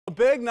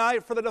big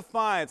night for the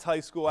Defiance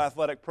High School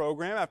athletic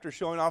program after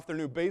showing off their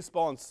new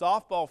baseball and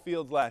softball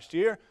fields last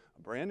year.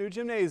 A brand new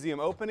gymnasium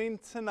opening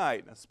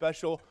tonight. A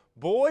special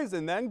boys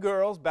and then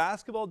girls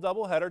basketball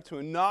doubleheader to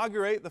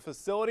inaugurate the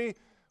facility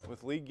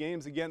with league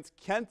games against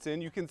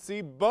Kenton. You can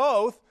see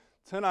both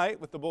tonight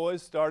with the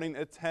boys starting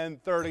at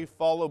 10:30,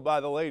 followed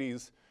by the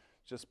ladies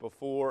just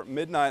before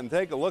midnight. And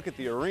take a look at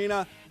the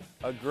arena.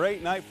 A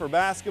great night for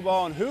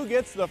basketball. And who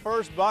gets the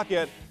first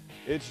bucket?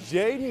 It's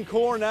Jaden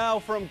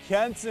Cornell from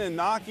Kenton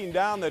knocking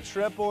down the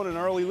triple in an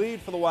early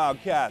lead for the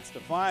Wildcats.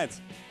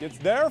 Defiance gets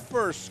their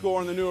first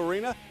score in the new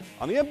arena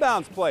on the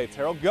inbounds play.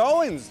 Terrell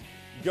Goins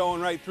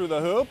going right through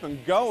the hoop,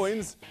 and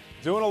Goins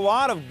doing a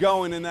lot of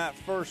going in that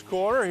first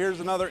quarter.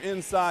 Here's another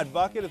inside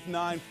bucket. It's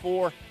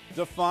 9-4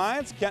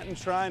 Defiance. Kenton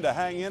trying to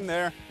hang in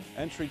there.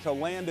 Entry to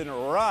Landon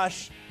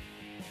Rush.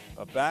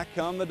 But back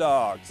come the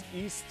Dogs.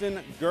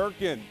 Easton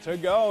Gherkin to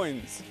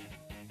Goins,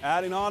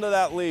 adding on to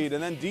that lead.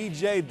 And then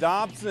DJ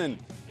Dobson.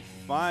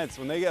 Defiance,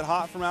 when they get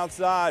hot from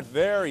outside,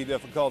 very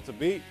difficult to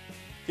beat.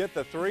 Get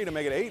the three to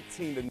make it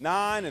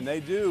 18-9, and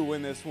they do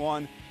win this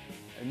one,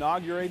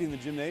 inaugurating the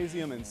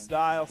gymnasium in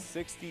style,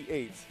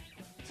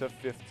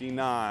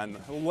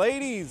 68-59.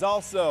 Ladies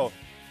also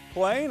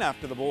playing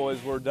after the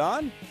boys were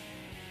done.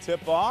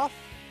 Tip off.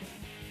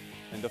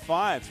 And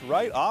Defiance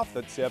right off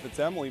the tip. It's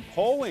Emily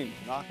Poling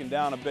knocking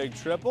down a big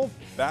triple.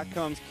 Back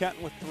comes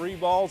Kenton with three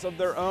balls of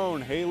their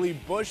own. Haley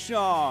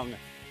Bushong,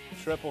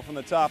 triple from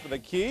the top of the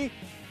key.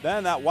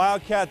 Then that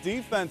Wildcat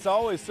defense,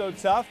 always so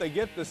tough. They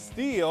get the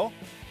steal.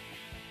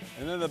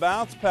 And then the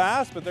bounce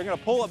pass, but they're going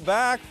to pull it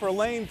back for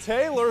Lane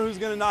Taylor, who's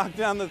going to knock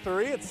down the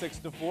three at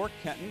 6-4.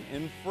 Kenton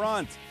in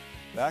front.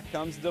 Back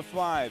comes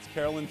Defiance.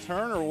 Carolyn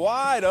Turner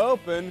wide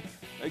open.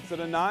 Makes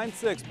it a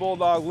 9-6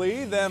 Bulldog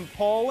lead. Then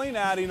Poling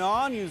adding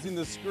on, using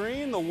the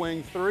screen, the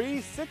wing three.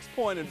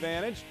 6-point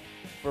advantage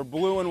for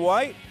blue and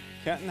white.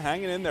 Kenton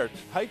hanging in there.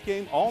 Tight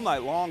game all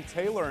night long.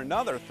 Taylor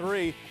another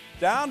three.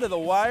 Down to the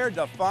wire.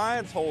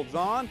 Defiance holds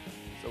on.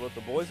 So let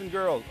the boys and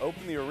girls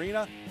open the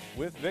arena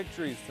with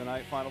victories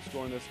tonight. Final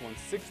score in this one,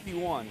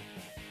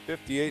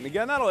 61-58. And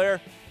again, that'll air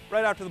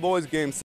right after the boys game.